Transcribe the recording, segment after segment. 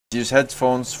Use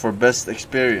headphones for best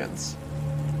experience.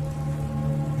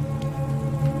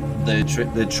 They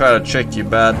try to trick you,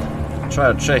 bad.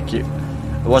 Try to trick you.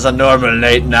 It was a normal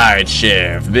late night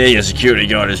shift. Being a security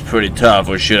guard is pretty tough,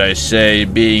 or should I say,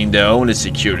 being the only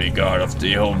security guard of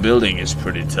the whole building is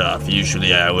pretty tough.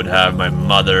 Usually I would have my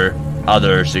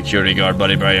other security guard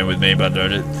buddy Brian with me, but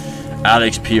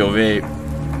Alex POV.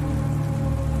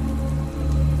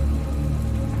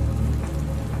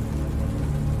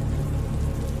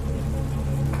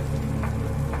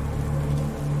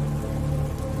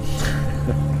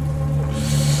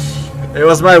 It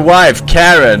was my wife,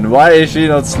 Karen. Why is she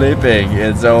not sleeping?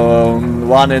 It's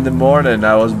 1 in the morning.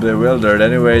 I was bewildered.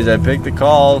 Anyways, I picked the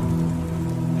call.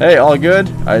 Hey, all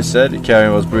good? I said.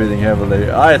 Karen was breathing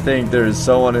heavily. I think there is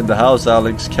someone in the house,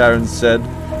 Alex, Karen said.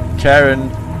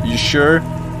 Karen, you sure?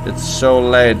 It's so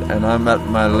late and I'm at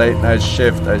my late night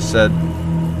shift, I said.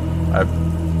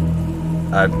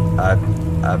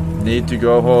 I need to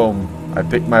go home. I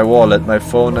picked my wallet, my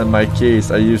phone and my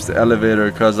keys. I used the elevator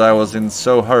because I was in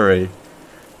so hurry.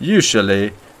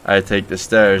 Usually, I take the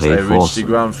stairs. Hey, I reach the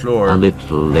ground floor. A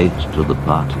little late to the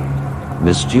party.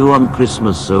 Missed you on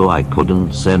Christmas, so I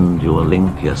couldn't send you a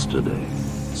link yesterday.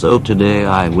 So today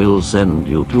I will send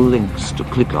you 2 links to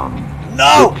click on.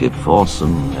 No! Click it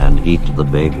Forsen and eat the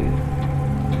baby.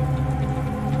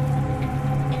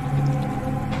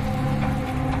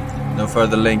 No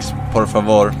further links, por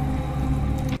favor.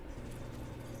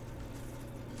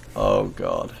 Oh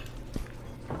god.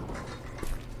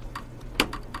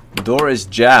 Door is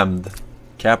jammed.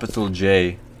 Capital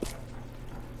J.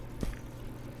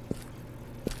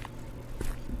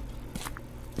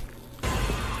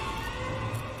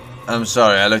 I'm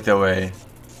sorry, I looked away.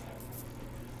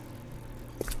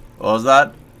 What was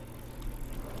that?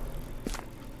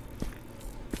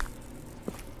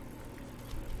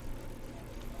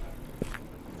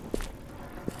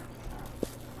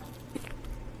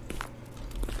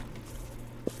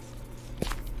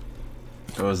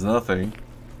 There was nothing.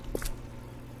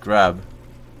 Grab.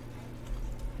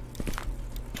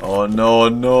 Oh no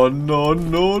no no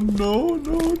no no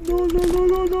no no no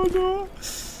no no no.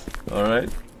 Alright.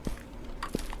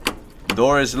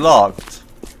 Door is locked.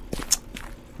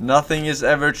 Nothing is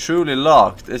ever truly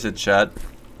locked, is it, chat?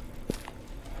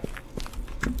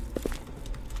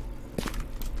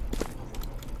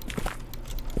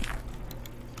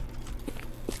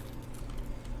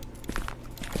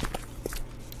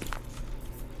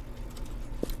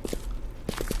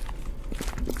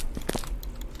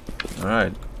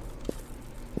 Alright.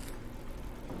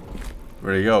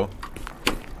 Where'd he go?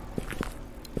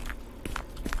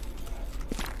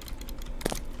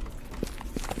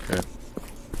 Okay.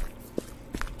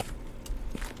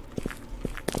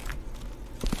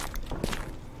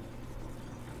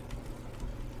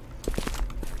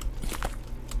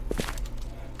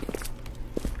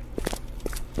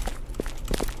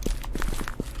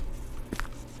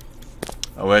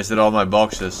 I wasted all my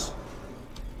boxes.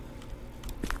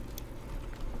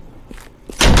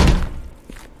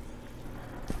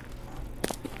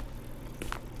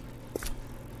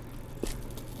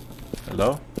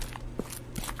 Hello?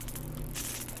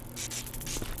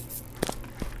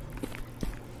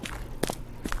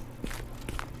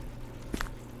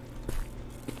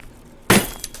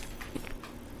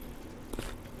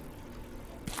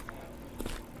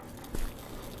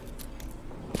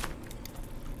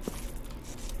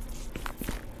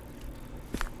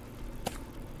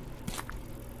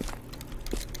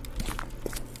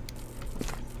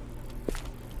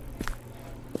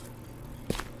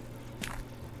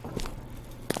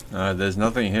 There's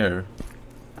nothing here.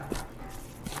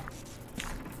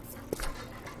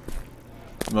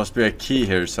 Must be a key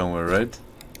here somewhere, right?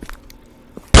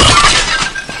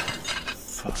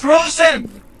 Forsen!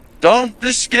 Don't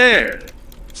be scared!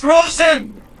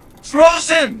 Forsen!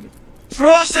 Forsen!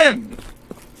 Forsen!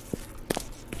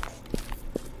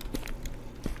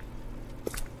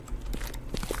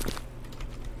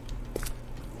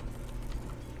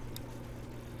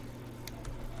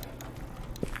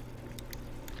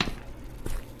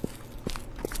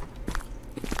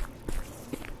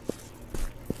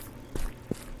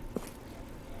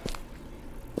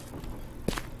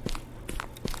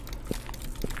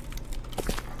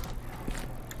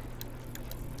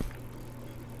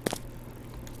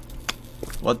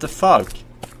 What the fuck?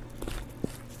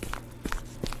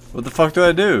 What the fuck do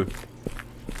I do?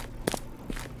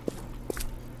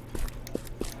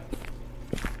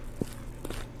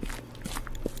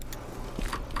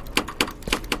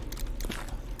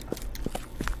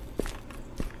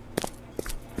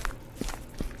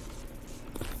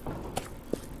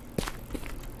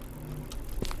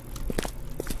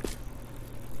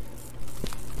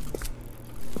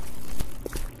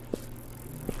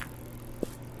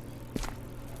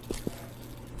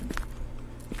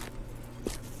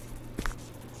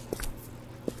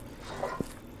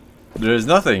 There is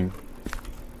nothing.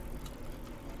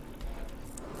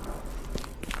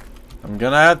 I'm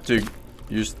gonna have to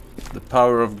use the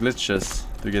power of glitches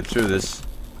to get through this.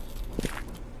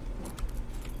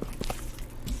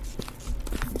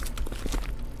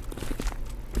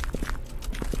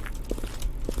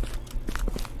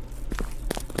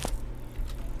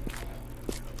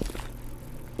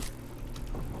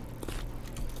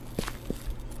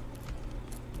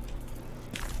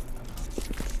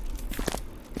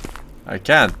 I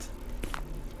can't.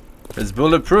 It's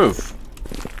bulletproof.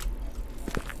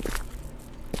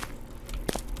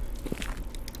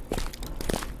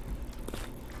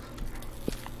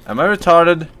 Am I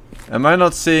retarded? Am I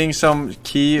not seeing some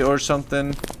key or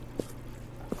something?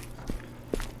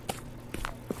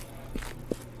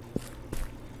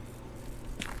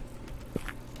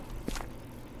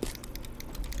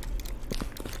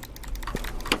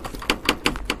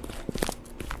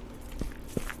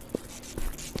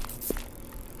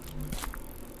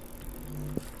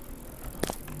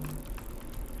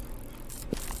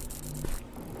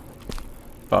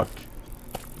 Fuck.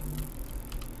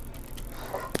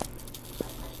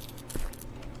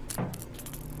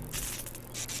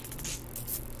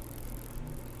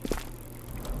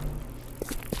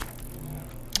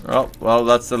 Oh, well,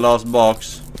 that's the last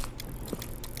box.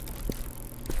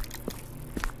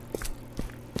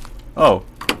 Oh,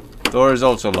 door is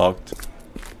also locked.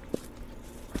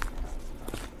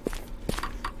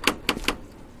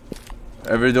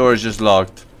 Every door is just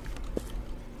locked.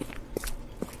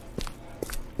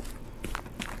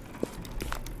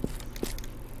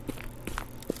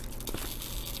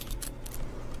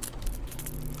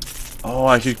 Oh,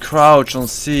 I could crouch on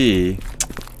C.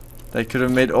 That could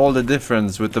have made all the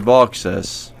difference with the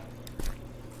boxes.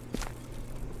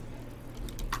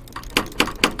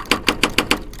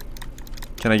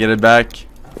 Can I get it back?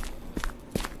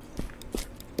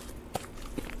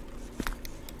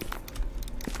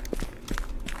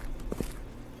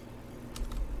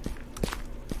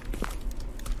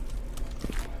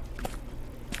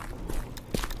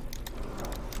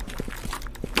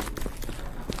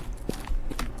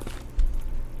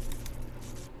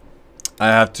 I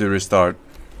have to restart.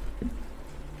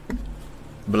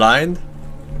 Blind?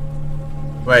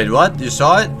 Wait, what? You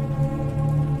saw it?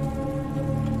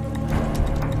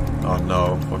 Oh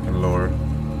no, fucking lore.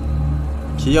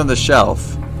 Key on the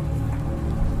shelf.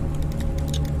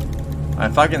 I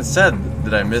fucking said,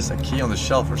 did I miss a key on the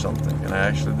shelf or something? And I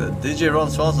actually did. DJ Ron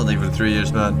Swanson, thank you for 3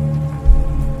 years, man.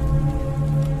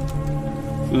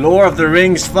 Lore of the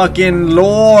Rings, fucking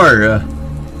lore!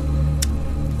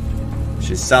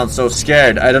 She sounds so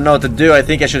scared. I don't know what to do. I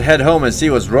think I should head home and see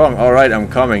what's wrong. Alright, I'm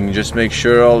coming. Just make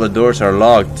sure all the doors are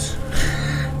locked.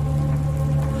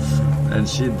 And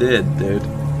she did, dude.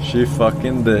 She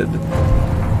fucking did.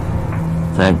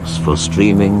 Thanks for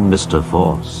streaming, Mr.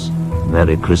 Force.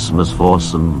 Merry Christmas,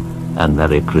 Forsen, and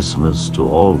Merry Christmas to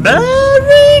all.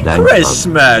 Merry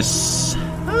Christmas!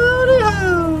 Howdy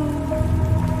ho!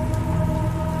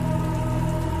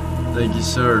 Thank you,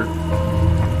 sir.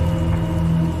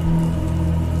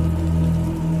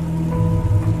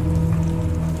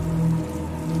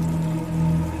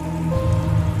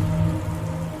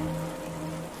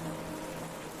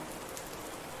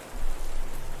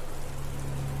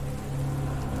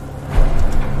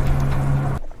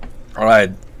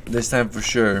 Alright, this time for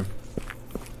sure.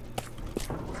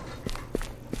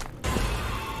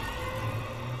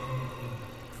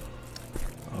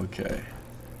 Okay.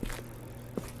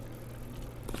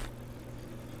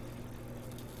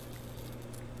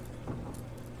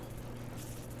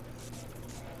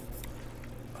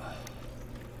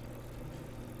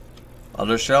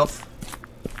 Other shelf?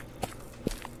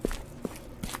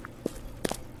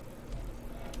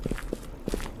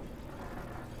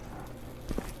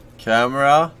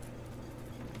 Camera.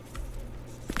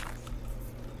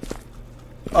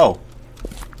 Oh.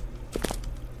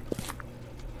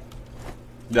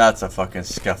 That's a fucking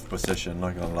scuffed position,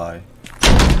 not gonna lie.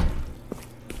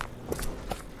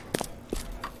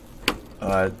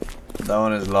 Alright, that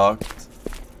one is locked.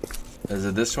 Is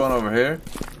it this one over here?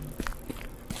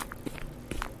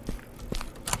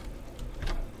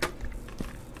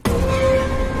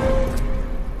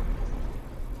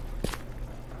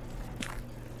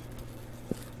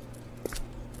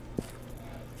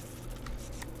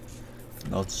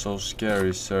 Not so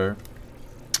scary, sir.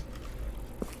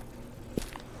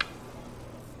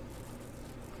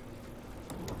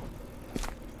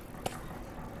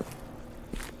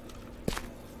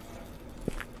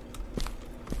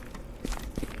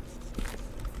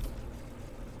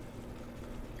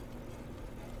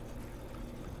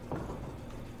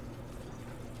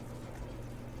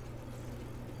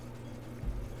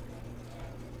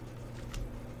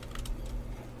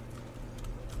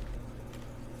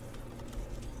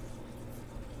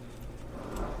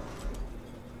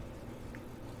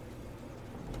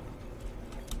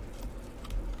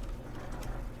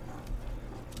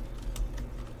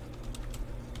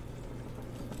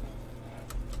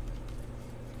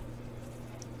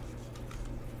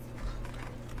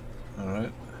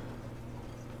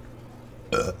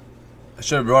 I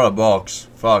should have brought a box.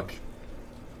 Fuck.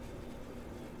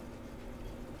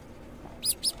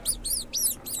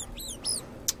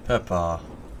 Peppa.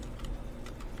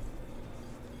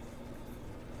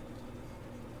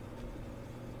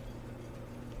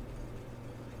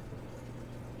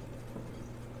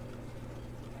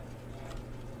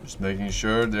 Just making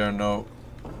sure there are no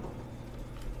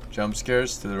jump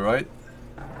scares to the right.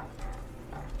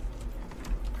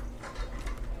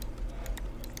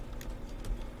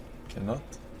 Cannot.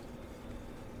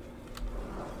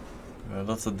 Well,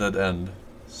 that's a dead end,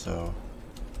 so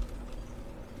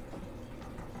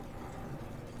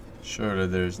surely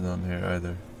there's none here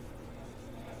either.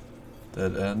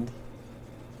 Dead end.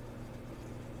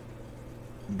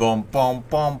 Bum bum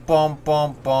bum bum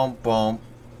bum bum bum.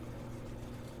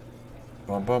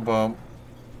 Bum bum bum.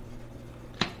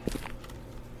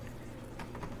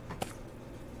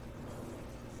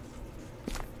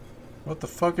 What the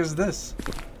fuck is this?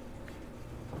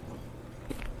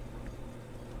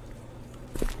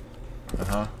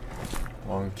 Uh-huh.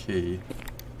 One key.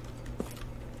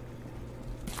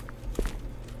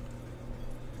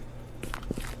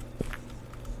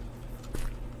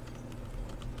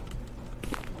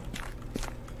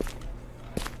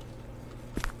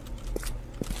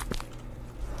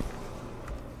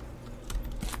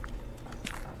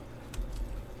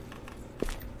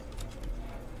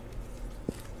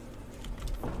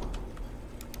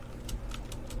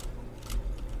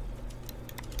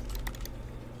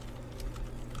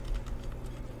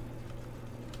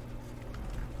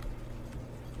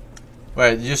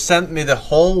 Wait, you sent me the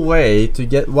whole way to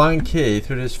get one key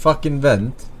through this fucking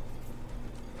vent?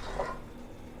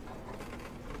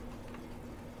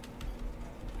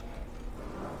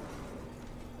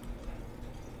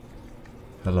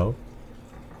 Hello?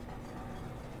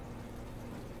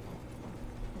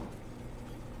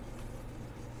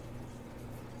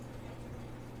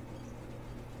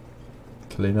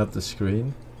 Clean up the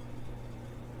screen?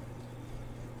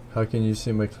 How can you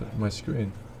see my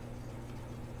screen?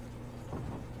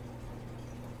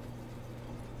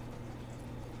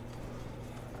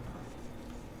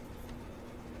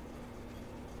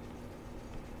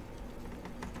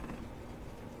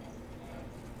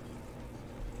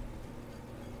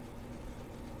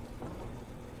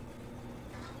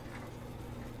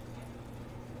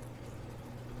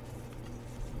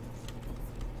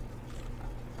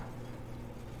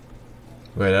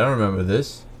 Wait, I don't remember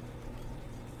this.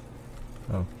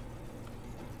 Oh.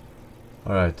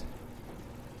 Alright.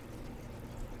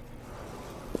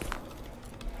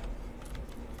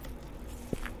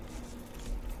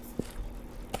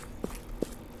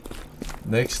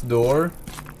 Next door.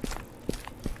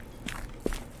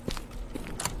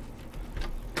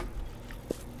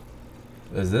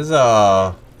 Is this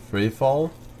a free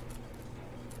fall?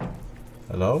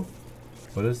 Hello?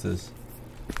 What is this?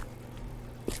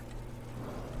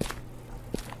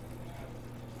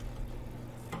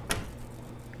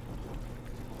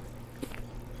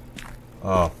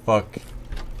 Oh, fuck.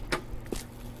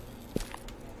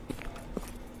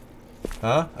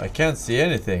 Huh? I can't see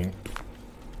anything.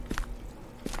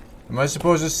 Am I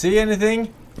supposed to see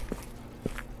anything?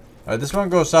 Alright, this one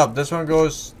goes up. This one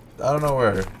goes... I don't know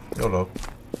where. YOLO.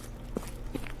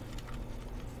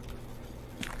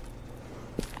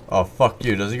 Oh, fuck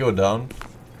you. Does it go down?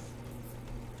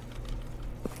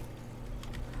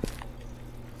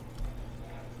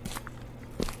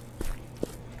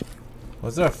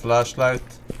 Was there a flashlight?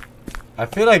 I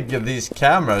feel like these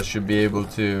cameras should be able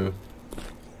to...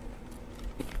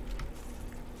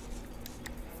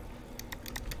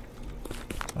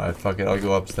 Alright, fuck it, I'll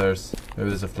go upstairs. Maybe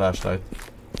there's a flashlight.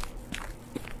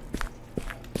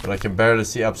 But I can barely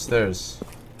see upstairs.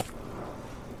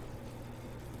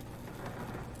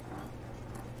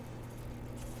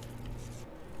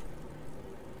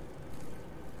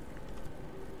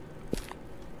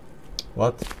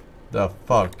 What the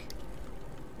fuck?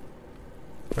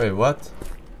 Wait, what?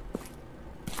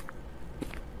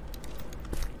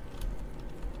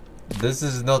 This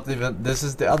is not even... This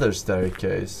is the other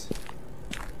staircase.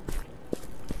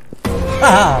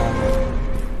 Ah!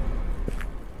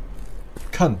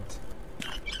 Cunt.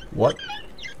 What?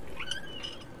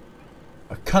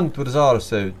 A cunt with his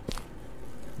autosuit.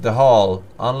 The hall.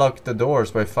 Unlock the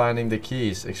doors by finding the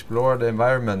keys. Explore the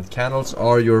environment. Candles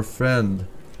are your friend.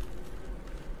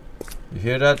 You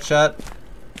hear that, chat?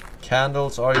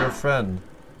 Candles are your friend.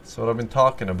 That's what I've been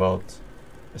talking about.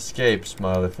 Escape,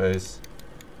 smiley face.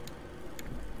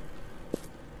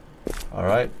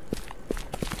 Alright.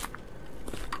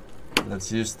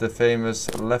 Let's use the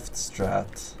famous left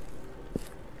strat.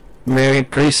 Merry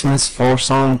Christmas,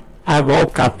 Forsen. I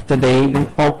woke up today and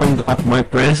opened up my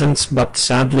presents but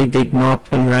sadly did not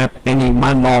unwrap any of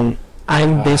my own.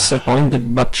 I'm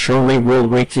disappointed but surely will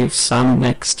receive some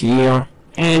next year.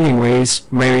 Anyways,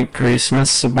 Merry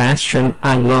Christmas Sebastian,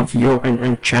 I love you and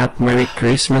in chat Merry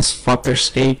Christmas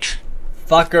fuckers age.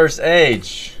 Fuckers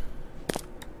age.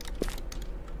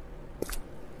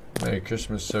 Merry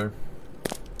Christmas, sir.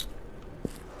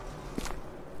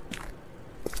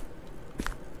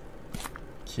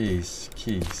 Keys,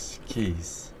 keys,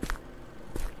 keys.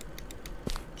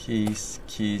 Keys,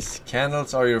 keys.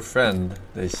 Candles are your friend,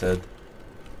 they said.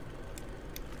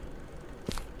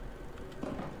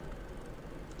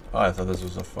 Oh, I thought this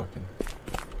was a fucking...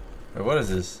 Wait, what is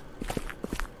this?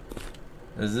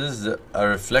 Is this a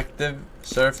reflective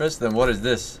surface? Then what is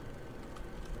this?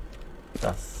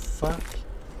 The fuck?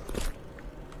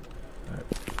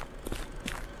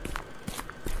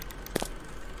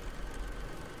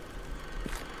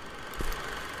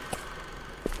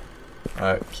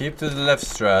 Alright, keep to the left,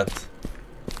 Strat.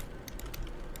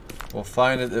 We'll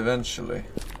find it eventually.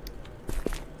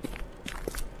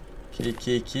 Key,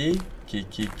 key, key. Key,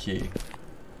 key, key.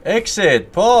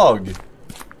 Exit! Pog!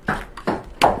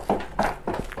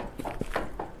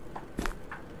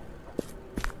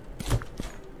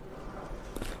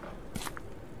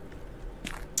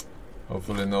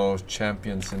 Hopefully no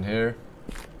champions in here.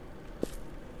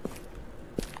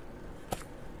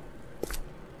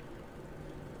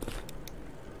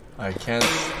 I can't...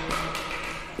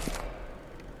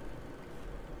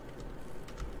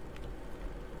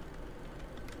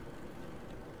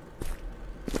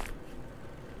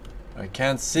 I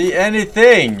can't see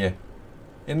anything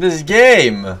in this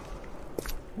game.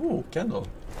 Ooh, candle.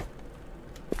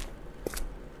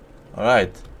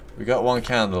 Alright, we got one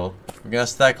candle. We're gonna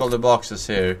stack all the boxes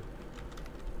here.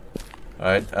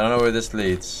 Alright, I don't know where this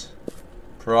leads.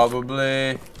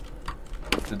 Probably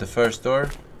to the first door.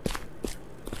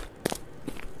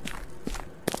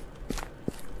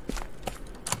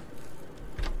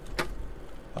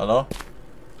 Hello?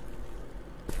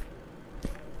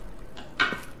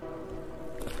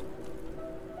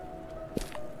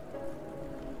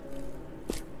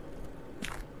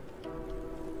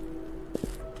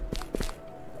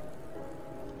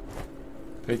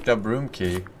 Picked up room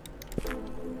key.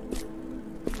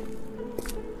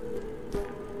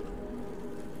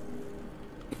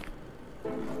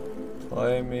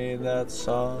 Play me that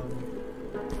song.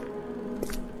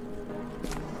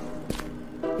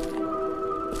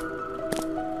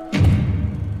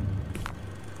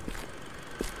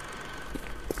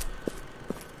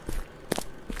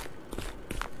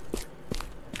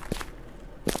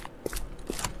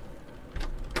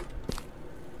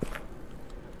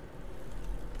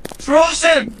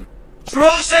 Forsen!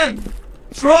 Forsen!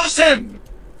 Forsen!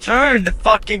 Turn the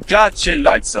fucking goddamn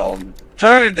lights on.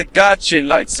 Turn the goddamn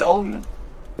lights on.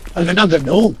 On another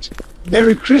note,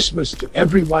 Merry Christmas to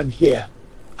everyone here.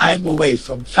 I am away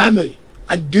from family,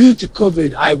 and due to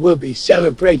COVID, I will be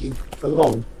celebrating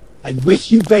alone. And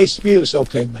with you base meals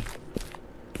open.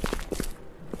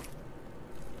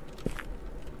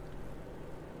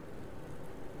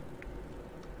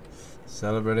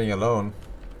 Celebrating alone.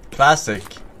 Classic.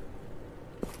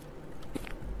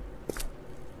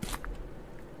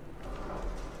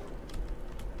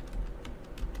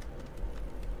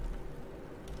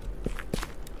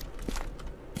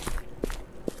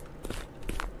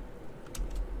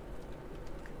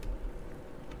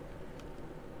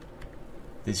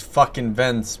 These fucking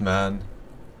vents, man.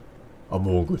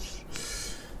 Amogus.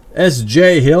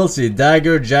 SJ Hilsey,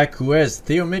 Dagger, Jack West,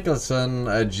 Theo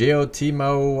Mickelson, Geo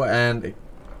Timo, and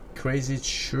Crazy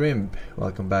Shrimp.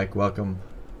 Welcome back, welcome.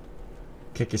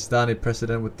 Kyrgyzstani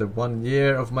president with the 1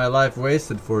 year of my life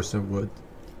wasted for some wood.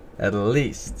 At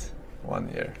least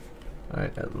 1 year.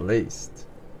 Alright, at least.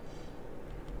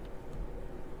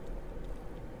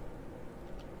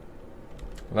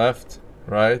 Left,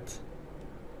 right.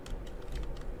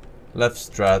 Left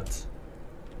strat.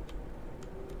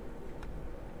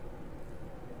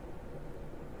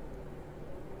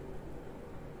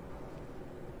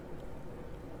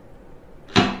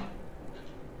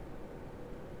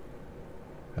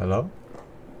 Hello?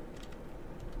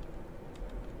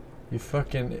 You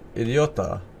fucking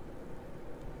idiota.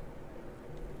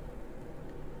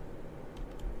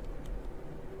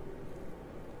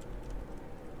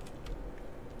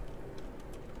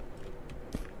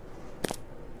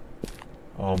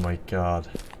 Oh my god.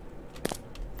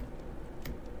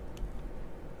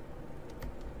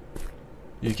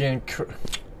 You can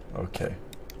okay.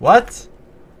 What?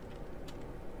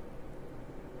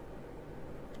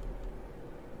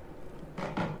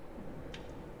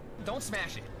 Don't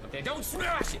smash it, okay? Don't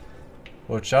smash it!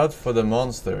 Watch out for the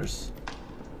monsters.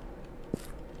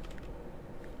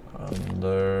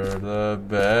 Under the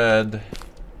bed.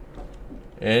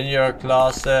 In your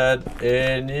closet.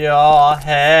 In your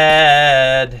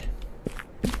head.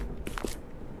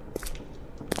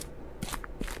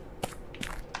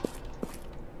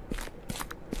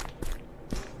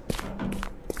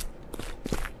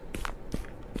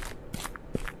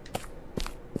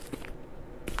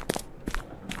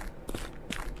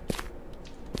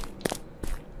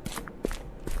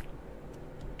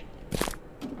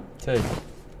 Take.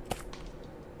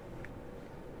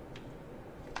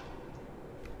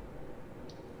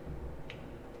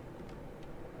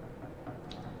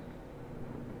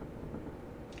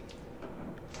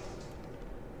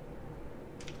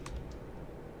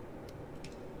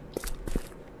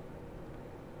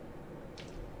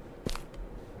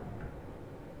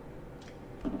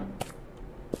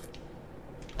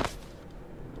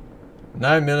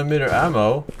 $9mm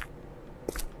ammo.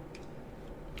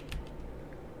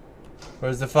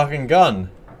 Where's the fucking gun?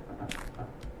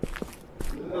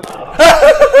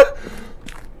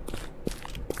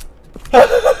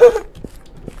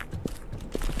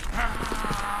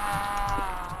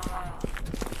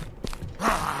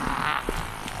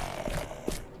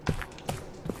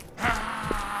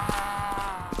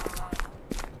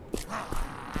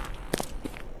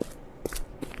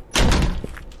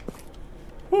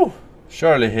 Whew.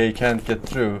 Surely he can't get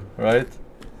through, right?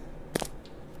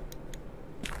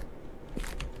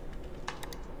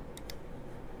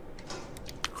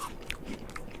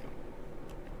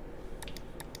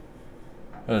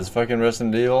 Oh, it's fucking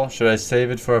Resident Evil. Should I save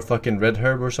it for a fucking red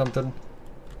herb or something?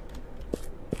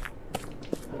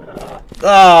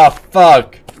 Ah,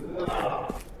 fuck!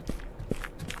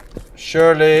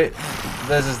 Surely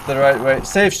this is the right way.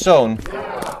 Safe zone.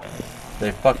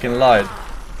 They fucking lied.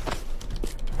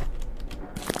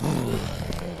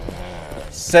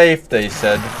 Safe, they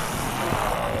said.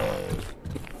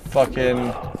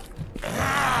 Fucking.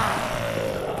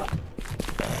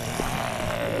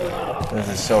 This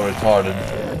is so retarded.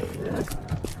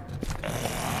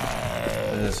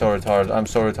 This is so retarded. I'm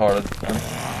so retarded. I'm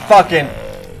fucking.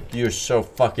 You're so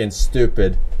fucking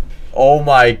stupid. Oh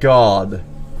my god.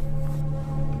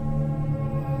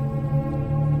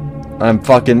 I'm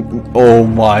fucking. Oh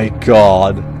my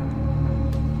god.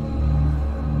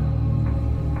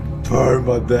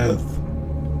 Permadeath.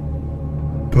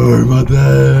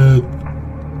 Permadeath.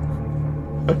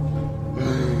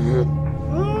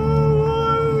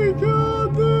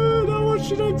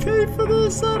 Should I pay for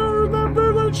this? I don't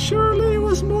remember, but surely it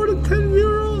was more than 10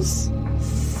 euros.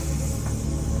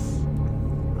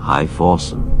 Hi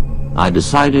Forsen. I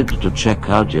decided to check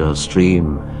out your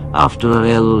stream after a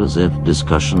LZF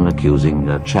discussion accusing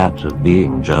a chat of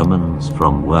being Germans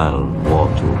from World War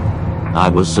II. I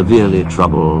was severely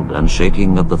troubled and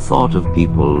shaking at the thought of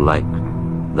people like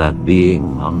that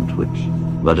being on Twitch.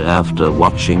 But after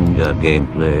watching your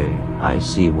gameplay, I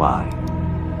see why.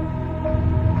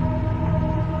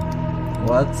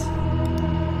 What?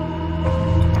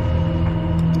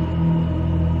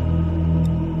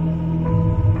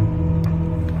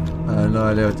 I have no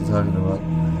idea what you're talking about.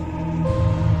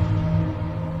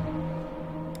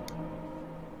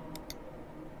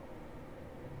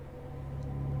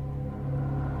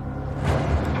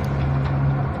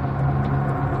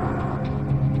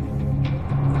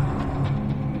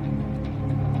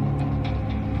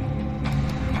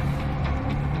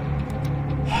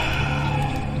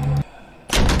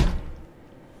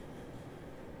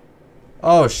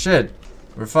 Oh shit,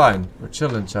 we're fine. We're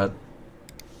chilling, chat.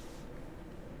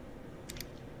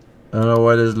 I don't know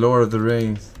what is Lord of the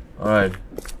Rings. Alright.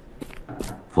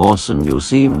 Forsen, you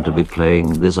seem to be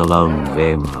playing this alone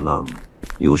game alone.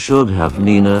 You should have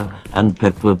Nina and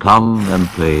Pepper come and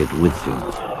play it with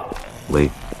you.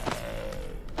 Wait.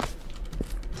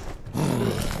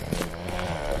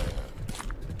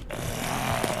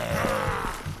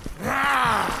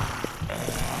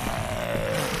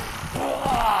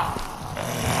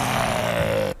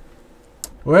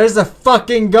 Where's the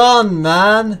fucking gun,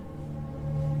 man?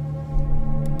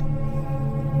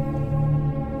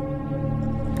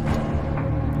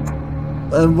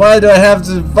 And why do I have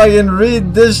to fucking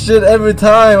read this shit every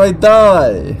time I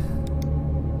die?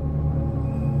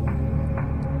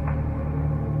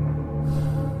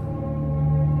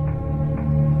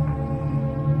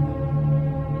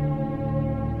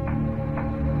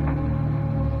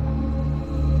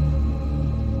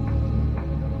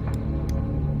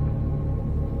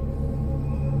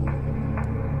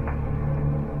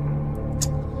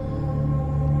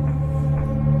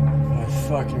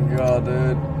 Fucking god,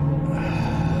 dude.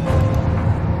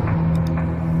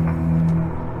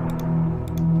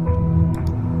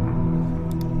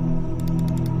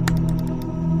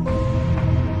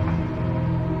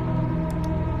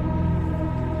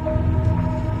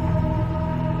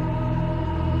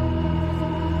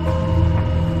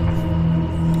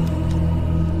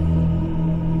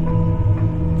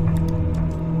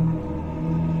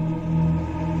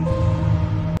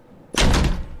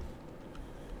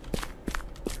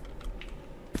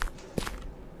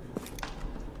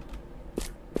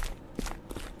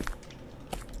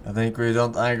 I think we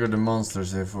don't anger the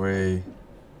monsters if we...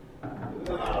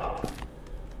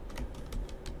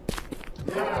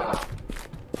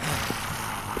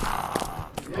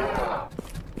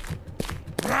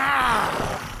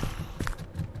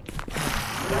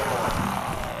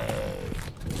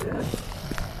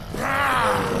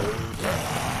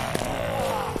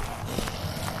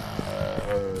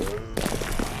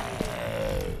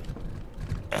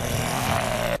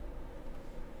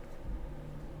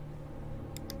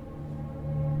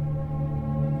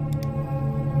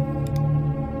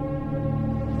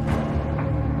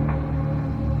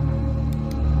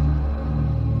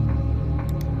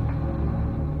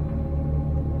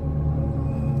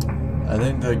 I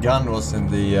think the gun was in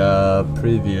the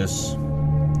previous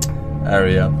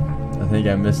area. I think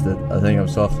I missed it. I think I'm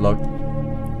soft locked.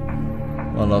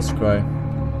 One last cry.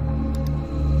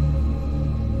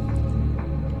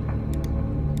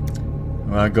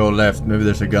 When I go left, maybe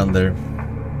there's a gun there.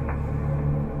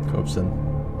 Cobson.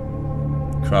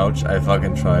 Crouch. I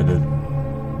fucking tried it.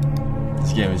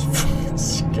 This game is fucking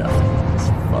scum as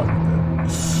fuck,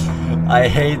 dude. I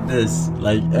hate this.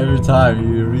 Like, every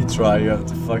time you retry, you have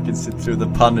to fucking sit through the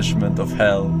punishment of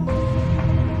hell.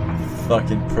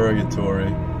 Fucking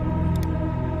purgatory.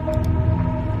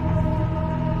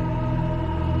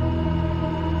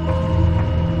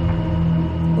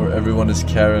 Or everyone is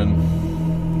Karen.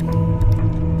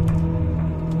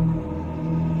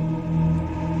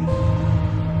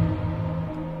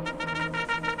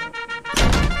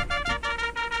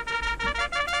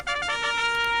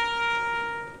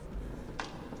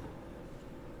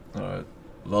 Alright,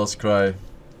 last cry.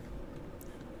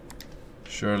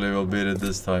 Surely we'll beat it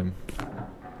this time.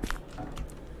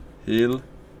 Heal.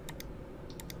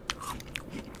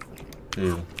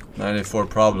 Heal. 94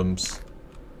 problems.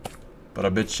 But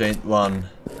a bitch ain't one.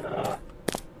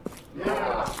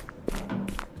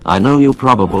 I know you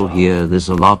probably hear this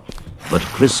a lot, but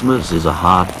Christmas is a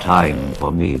hard time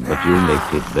for me, but you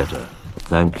make it better.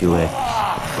 Thank you, X.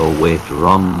 Oh wait,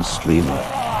 wrong streamer.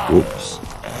 Oops.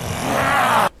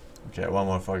 Okay, one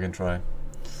more fucking try.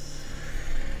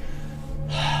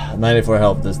 94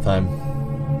 health this time.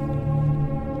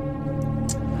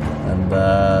 And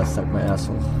suck my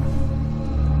asshole.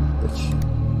 Bitch.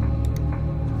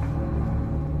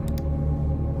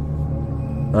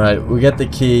 Alright, we get the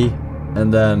key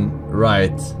and then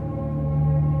right.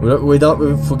 We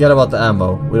forget about the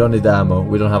ammo. We don't need the ammo.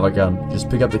 We don't have a gun. Just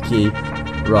pick up the key,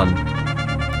 run.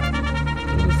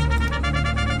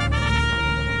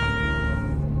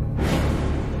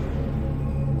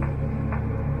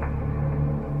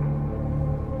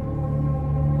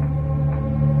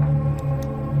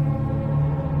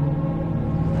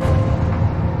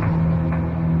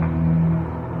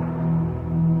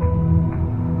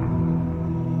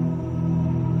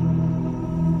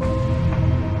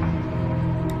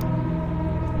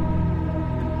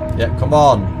 Yeah, come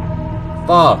on.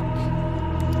 Fuck.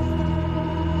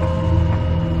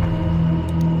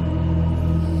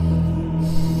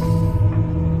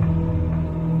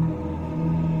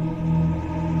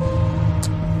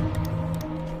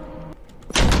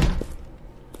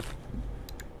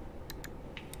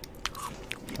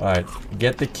 Alright,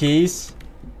 get the keys.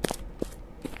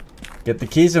 Get the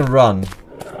keys and run.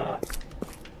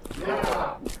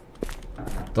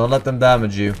 Don't let them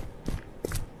damage you.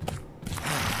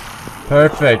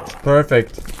 Perfect,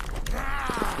 perfect.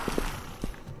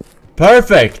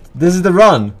 Perfect! This is the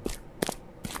run.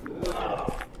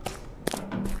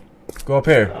 Go up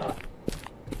here.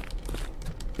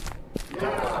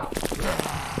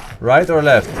 Right or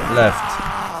left? Left.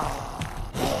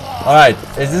 Alright,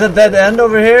 is this a dead end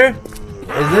over here?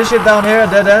 Is this shit down here a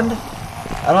dead end?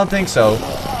 I don't think so.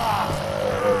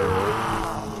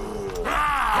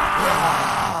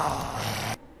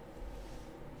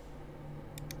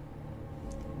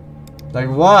 Like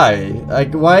why?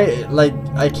 Like why? Like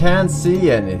I can't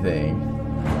see anything.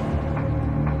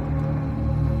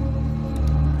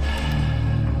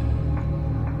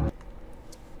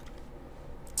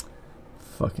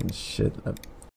 Fucking shit.